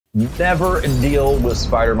Never deal with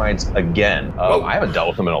spider mites again. I haven't dealt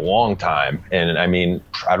with them in a long time. And I mean,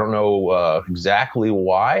 I don't know exactly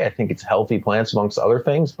why. I think it's healthy plants amongst other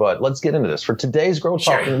things, but let's get into this. For today's Grow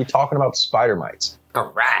Talk, we're going to be talking about spider mites.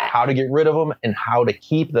 All right. How to get rid of them and how to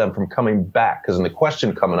keep them from coming back. Because in the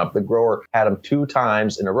question coming up, the grower had them 2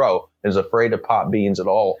 times in a row and is afraid to pop beans at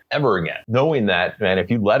all ever again. Knowing that, man, if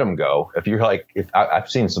you let them go, if you're like, I've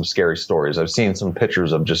seen some scary stories. I've seen some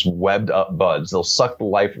pictures of just webbed up buds. They'll suck the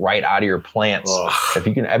life right out of your plants. If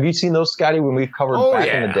you can, have you seen those, Scotty, when we've covered back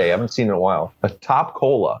in the day? I haven't seen it in a while. A top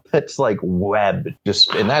cola, it's like webbed.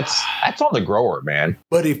 And that's on the grower, man.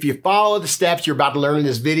 But if you follow the steps you're about to learn in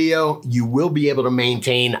this video, you will be able to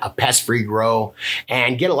maintain a pest-free grow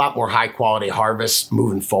and get a lot more high-quality harvests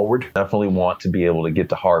moving forward. Definitely want to be able to get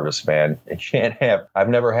to harvest, man. It can't have. I've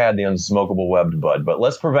never had the unsmokable webbed bud, but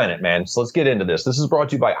let's prevent it, man. So let's get into this. This is brought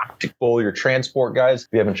to you by Optic Foliar Transport, guys. If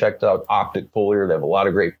you haven't checked out Optic Foliar, they have a lot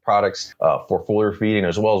of great products for foliar feeding,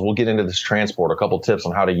 as well as we'll get into this transport, a couple tips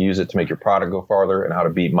on how to use it to make your product go farther and how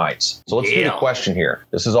to beat mites. So let's do the question here.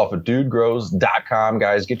 This is off of DudeGrows.com,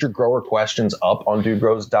 guys. Get your grower questions up on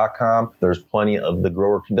DudeGrows.com. There's plenty of the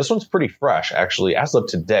grower. This one's pretty fresh, actually, as of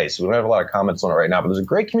today. So we don't have a lot of comments on it right now, but there's a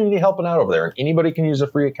great community helping out over there, and anybody can use a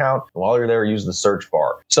free account. And while you're there, use the search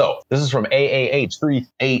bar. So this is from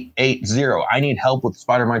AAH3880. I need help with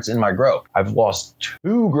spider mites in my grow. I've lost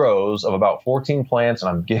 2 grows of about 14 plants, and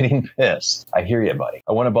I'm getting pissed. I hear you, buddy.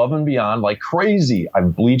 I went above and beyond like crazy.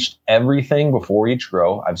 I've bleached everything before each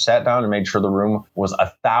grow. I've sat down and made sure the room was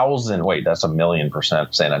 1,000. Wait, that's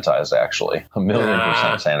 1,000,000% sanitized, actually.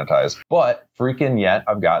 1,000,000% sanitized. But freaking yet,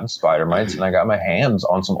 I've gotten spider mites and I got my hands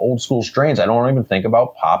on some old school strains. I don't even think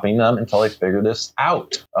about popping them until I figure this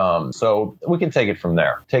out. So we can take it from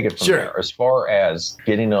there. There. As far as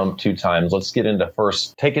getting them 2 times, let's get into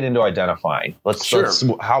first, take it into identifying.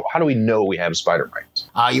 How do we know we have spider mites?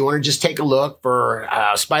 You want to just take a look for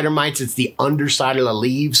spider mites. It's the underside of the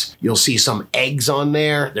leaves. You'll see some eggs on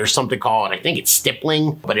there. There's something called, I think it's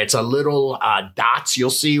stippling, but it's a little dots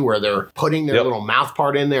you'll see where they're putting their little mouth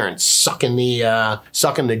part in there and sucking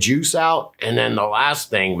the juice out. And then the last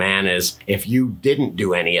thing, man, is if you didn't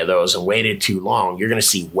do any of those and waited too long, you're going to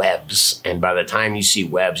see webs. And by the time you see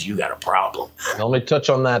webs, you got a problem. Now, let me touch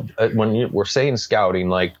on that. When we're saying scouting,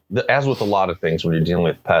 like as with a lot of things when you're dealing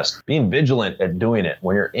with pests, being vigilant at doing it.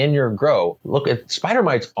 When you're in your grow, look at spider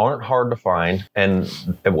mites aren't hard to find. And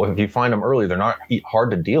if you find them early, they're not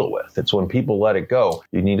hard to deal with. It's when people let it go.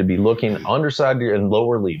 You need to be looking underside and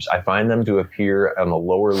lower leaves. I find them to appear on the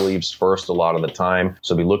lower leaves first a lot of the time.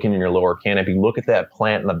 So be looking in your lower canopy. Look at that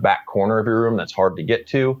plant in the back corner of your room that's hard to get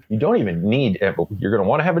to. You don't even need, you're going to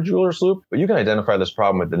want to have a jeweler's loupe, but you can identify this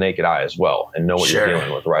problem with the naked eye as well and know what you're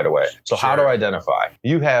dealing with right away. So how to identify?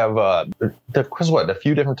 You have, a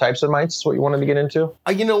few different types of mites is what you wanted to get into?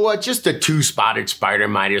 You know what? Just the 2-spotted spider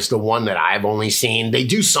mite is the one that I've only seen. They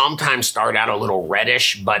do sometimes start out a little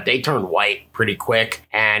reddish, but they turn white pretty quick.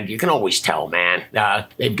 And you can always tell, man.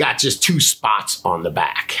 They've got just 2 spots on the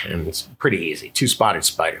back, and it's pretty easy. 2-spotted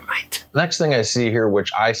spider mite. Next thing I see here,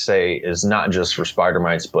 which I say is not just for spider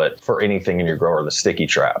mites, but for anything in your grower, the sticky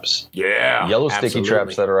traps. Yeah, yellow sticky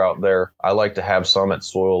traps that are out there. I like to have some at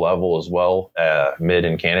soil level as well, mid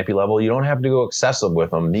and canopy level. You don't have to go excessive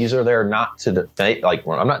with them. These are there not to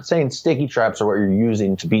I'm not saying sticky traps are what you're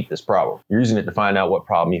using to beat this problem. You're using it to find out what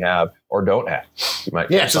problem you have or don't have. You might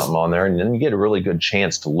put something on there, and then you get a really good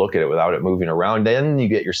chance to look at it without it moving around. Then you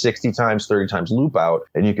get your 60 times, 30 times loop out,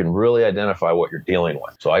 and you can really identify what you're dealing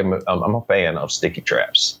with. So I'm a fan of sticky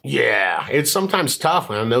traps. Yeah, it's sometimes tough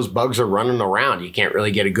when those bugs are running around. You can't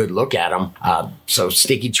really get a good look at them. So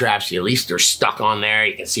sticky traps, at least they're stuck on there.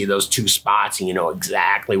 You can see those 2 spots, and you know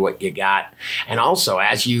exactly what you got. And also,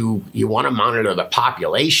 as you want to monitor the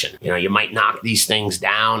population, you might knock these things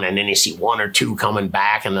down, and then you see 1 or 2 coming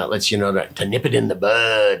back, and that lets you know to nip it in the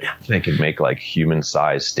bud. They could make like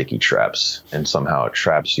human-sized sticky traps, and somehow it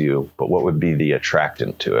traps you. But what would be the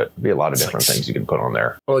attractant to it? There'd be a lot of different things you can put on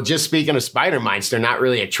there. Well, just speaking of spider mites, they're not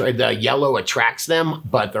really the yellow attracts them,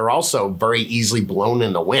 but they're also very easily blown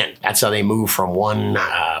in the wind. That's how they move from one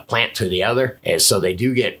plant to the other. And so they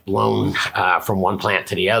do get blown from one plant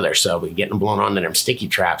to the other. So we get them blown onto them sticky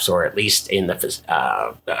traps, or at least in the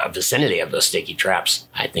vicinity of those sticky traps,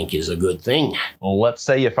 I think is a good thing. Well, let's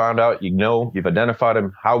say you found out, you've identified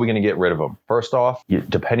them. How are we going to get rid of them? First off,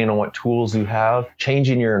 depending on what tools you have,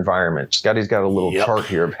 changing your environment. Scotty's got a little chart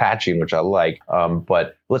here of hatching, which I like.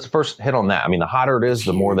 But let's first hit on that. I mean, the hotter it is,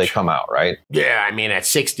 the more they come out, right? Yeah, I mean, at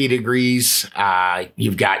 60 degrees,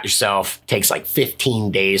 you've got yourself, takes like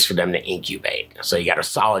 15 days for them to incubate. So you got a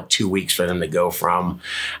solid 2 weeks for them to go from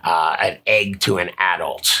an egg to an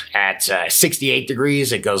adult. At 68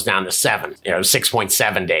 degrees, it goes down to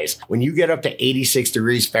 6.7 days. When you get up to 86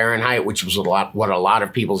 degrees Fahrenheit, which was what a lot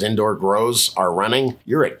of people's indoor grows are running,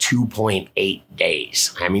 you're at 2.8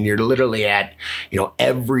 days. I mean, you're literally at,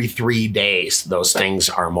 every 3 days, those things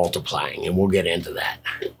are multiplying, and we'll get into that.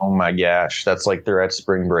 Oh my gosh. That's like they're at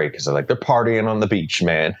spring break. It's like they're partying on the beach,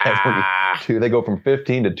 man. They go from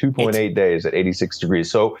 15 to 2.8 days at 86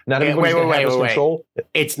 degrees. So not everybody's going to have this control.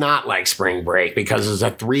 It's not like spring break because it's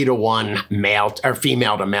a 3-to-1 male or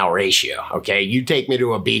female to male ratio. Okay. You take me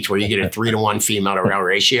to a beach where you get a 3-to-1 female to male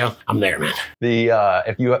ratio. I'm there, man.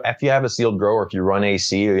 If you have a sealed grower, if you run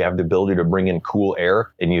AC, or you have the ability to bring in cool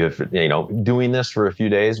air, and you have, doing this for a few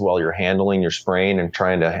days while you're handling your spraying and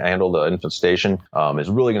trying to handle the infestation, is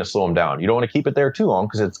really going to slow them down. You don't want to keep it there too long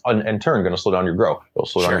because it's in turn going to slow down your grow. It'll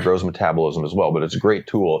slow down your grow's metabolism as well, but it's a great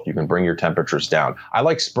tool if you can bring your temperatures down. I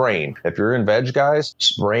like spraying. If you're in veg, guys,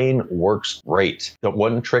 spraying works great. The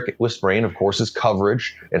one trick with spraying, of course, is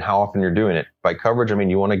coverage and how often you're doing it. By coverage, I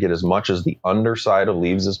mean you want to get as much as the underside of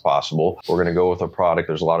leaves as possible. We're going to go with a product.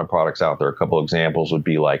 There's a lot of products out there. A couple examples would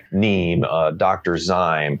be like neem, Dr.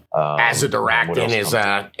 Zyme.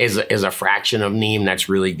 Azadirachtin is a fraction of neem. That's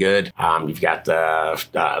really good. You've got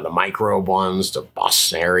the microbe ones, the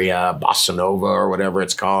Bossa Nova, or whatever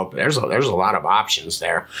it's called. There's a lot of options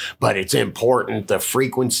there, but it's important the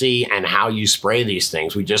frequency and how you spray these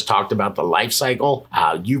things. We just talked about the life cycle.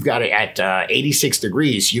 You've got it at 86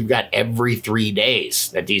 degrees. You've got every 3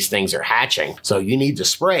 days that these things are hatching. So you need to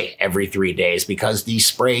spray every 3 days because these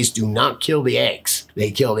sprays do not kill the eggs.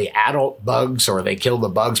 They kill the adult bugs, or they kill the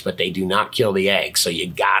bugs, but they do not kill the eggs. So you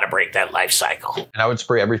got to break that life cycle. And I would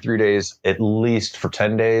spray every 3 days, at least for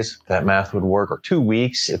 10 days. That math would work, or 2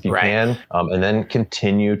 weeks if you can, and then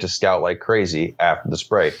continue to scout like crazy after the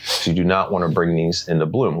spray. So you do not want to bring these into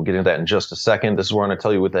bloom. We'll get into that in just a second. This is where I'm going to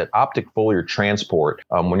tell you with that optic foliar transport,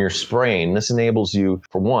 when you're spraying, this enables you,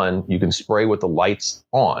 for one, you can spray with the lights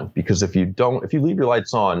on, because if you leave your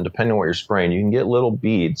lights on, depending on what you're spraying, you can get little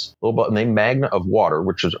beads, and they of water,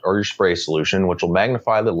 which is your spray solution, which will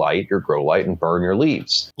magnify the light, your grow light, and burn your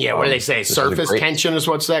leaves. Yeah, what do they say? Surface tension is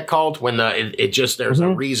what's that called? When there's a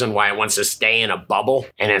reason why it wants to stay in a bubble,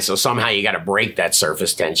 and then so somehow you got to break that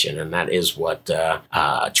surface tension, and that is what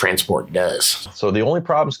transport does. So the only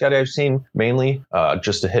problem, Scotty, I've seen mainly,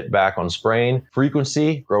 just to hit back on spraying,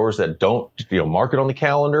 frequency, growers that don't mark it on the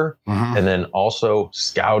calendar, and then also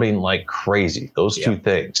scouting like crazy. Those two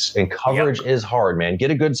things. And coverage is hard, man.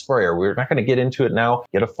 Get a good sprayer. We're not going to get into it now.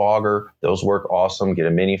 Get a fogger. Those work awesome. Get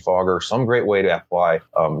a mini fogger. Some great way to apply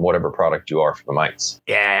whatever product you are for the mites.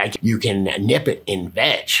 Yeah, you can nip it in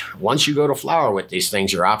veg. Once you go to flower with these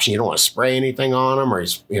things, your option, you don't want to spray anything on them, or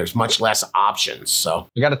there's much less options. So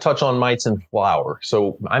you got to touch on mites in flower.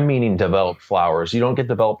 So I'm meaning developed flowers. You don't get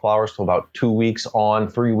developed flowers till about 2 weeks on,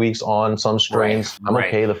 3 weeks on some strains. I'm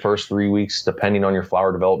okay the first 3 weeks, depending on your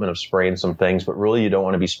flower development, of spraying some things, but really you don't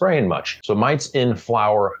want to be spraying much. So mites in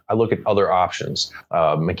flower, I look at other options.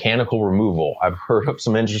 Mechanical removal. I've heard of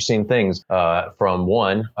some interesting things from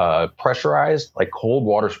one, pressurized, like cold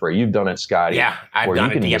water spray. You've done it, Scotty. Yeah, I've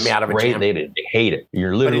done it to get me out of a jam. They hate it.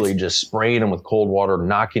 You're literally just spraying them with cold water,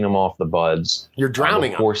 knocking them off the buds. You're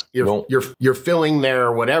drowning them. You're filling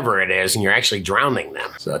their whatever it is, and you're actually drowning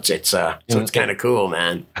them. So it's kind of cool,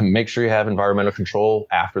 man. Make sure you have environmental control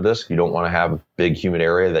after this. You don't want to have a big humid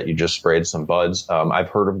area that you just sprayed some buds. I've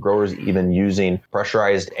heard of growers even using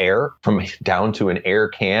pressurized air from down to an air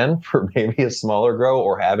can for maybe a smaller grow,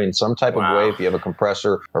 or having some type of way, if you have a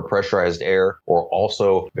compressor or pressurized air, or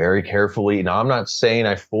also very carefully. Now, I'm not saying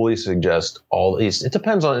I fully suggest all these. It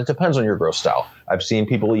depends on your grow style. I've seen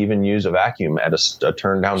people even use a vacuum at a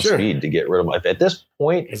turn down speed to get rid of them. At this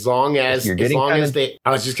point, as long as you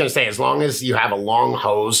have a long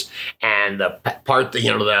hose and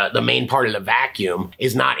the main part of the vacuum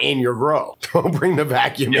is not in your grow. Don't bring the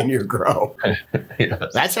vacuum in your grow.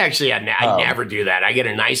 Yes. That's actually, I never do that. I get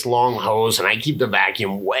a nice long hose and I keep the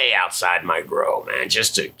vacuum way outside my grow, man,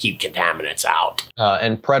 just to keep contaminants out.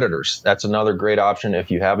 And predators. That's another great option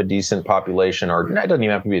if you have a decent population, or it doesn't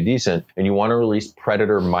even have to be a decent, and you want to release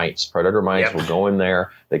predator mites. Predator mites will go in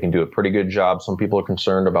there. They can do a pretty good job. Some people are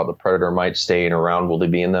concerned about the predator mites staying around. Will they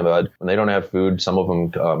be in the bud? When they don't have food, some of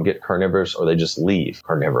them get carnivorous or they just leave.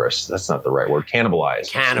 Carnivorous, that's not the right word. Cannibalize.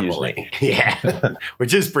 Cannibalism. Yeah.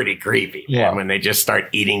 Which is pretty creepy, man, Yeah. when they just start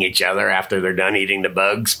eating each other after they're done eating the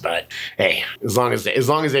bugs. But hey, as long as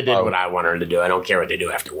they did what I wanted them to do, I don't care what they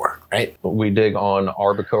do after work, right? We dig on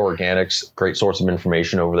Arbico Organics, great source of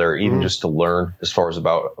information over there, even just to learn as far as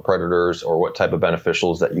about predators or what type of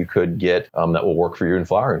beneficials that you could get that will work for you in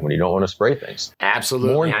flowering when you don't want to spray things.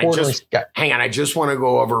 Absolutely. More importantly, Hang on, I just want to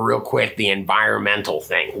go over real quick the environmental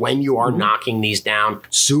thing. When you are knocking these down,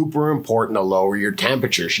 super important to lower your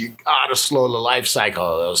temperatures. You gotta slow the life cycle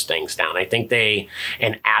of those things down. I think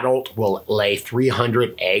an adult will lay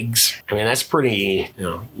 300 eggs. I mean, that's pretty,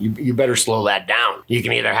 you better slow that down. You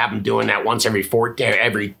can either have them doing that once every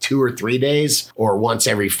 2 or 3 days or once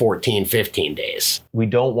every 14, 15 days. we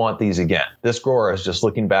don't want these again. This grower is just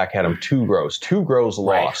looking back at them, two grows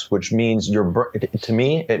lost, which means to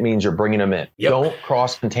me, it means you're bringing them in. Yep. Don't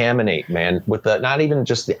cross-contaminate, man, with not even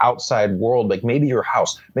just the outside world, like maybe your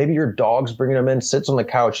house, maybe your dog's bringing them in, sits on the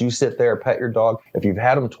couch, you sit there, pet your dog. If you've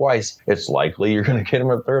had them twice, it's likely you're going to get them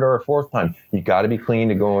a third or a fourth time. You got to be clean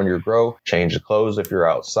to go in your grow, change the clothes if you're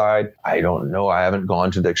outside. I don't know. I haven't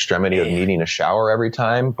gone to the extremity of needing a shower every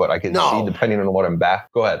time, but I can see depending on what I'm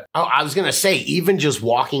back. Go ahead. Oh, I was going to say, even just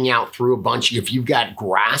walking out through a bunch, if you've got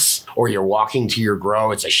grass or you're walking to your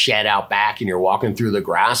grow, it's a shed out back and you're walking through the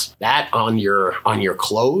grass, that on your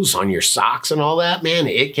clothes, on your socks and all that, man,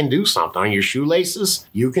 it can do something. On your shoelaces,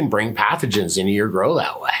 you can bring pathogens into your grow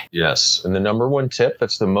that way. Yes. And the number one tip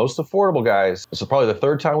that's the most affordable, guys, this is probably the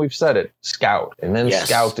third time we've said it, scout. And then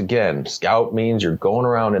scout again. Scout means you're going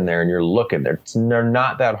around in there and you're looking. They're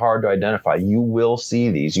not that hard to identify. You will see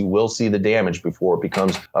these. You will see the damage before it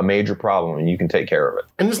becomes a major problem and you can take care of it.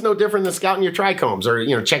 And it's no different than scouting your trichomes or,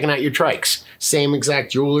 checking out your trikes. Same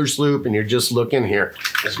exact jeweler's loop, and you're just looking here.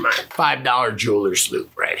 This is my $5 jeweler's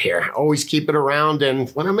loop right here. Always keep it around, and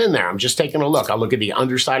when I'm in there, I'm just taking a look. I look at the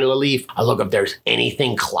underside of the leaf. I look if there's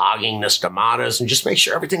anything clogging the stomatas and just make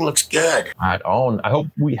sure everything looks good. Right on. I hope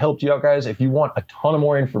we helped you out, guys. If you want a ton of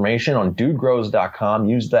more information on DudeGrows.com,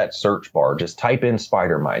 use that search bar. Just type in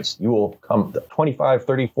spider mites. You will come 25,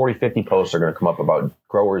 30, 40, 50 posts are going to come up about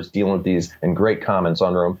growers dealing with these and great comments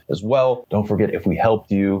under them as well. Don't forget, if we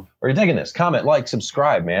helped you or you're digging this, comment, like,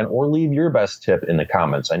 subscribe, man, or leave your best tip in the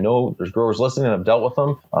comments. I know there's growers listening that have dealt with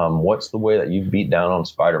them. What's the way that you've beat down on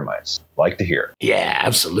spider mites? Like to hear. Yeah,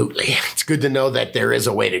 absolutely. It's good to know that there is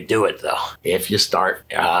a way to do it, though, if you start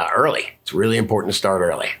early. It's really important to start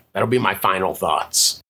early. That'll be my final thoughts.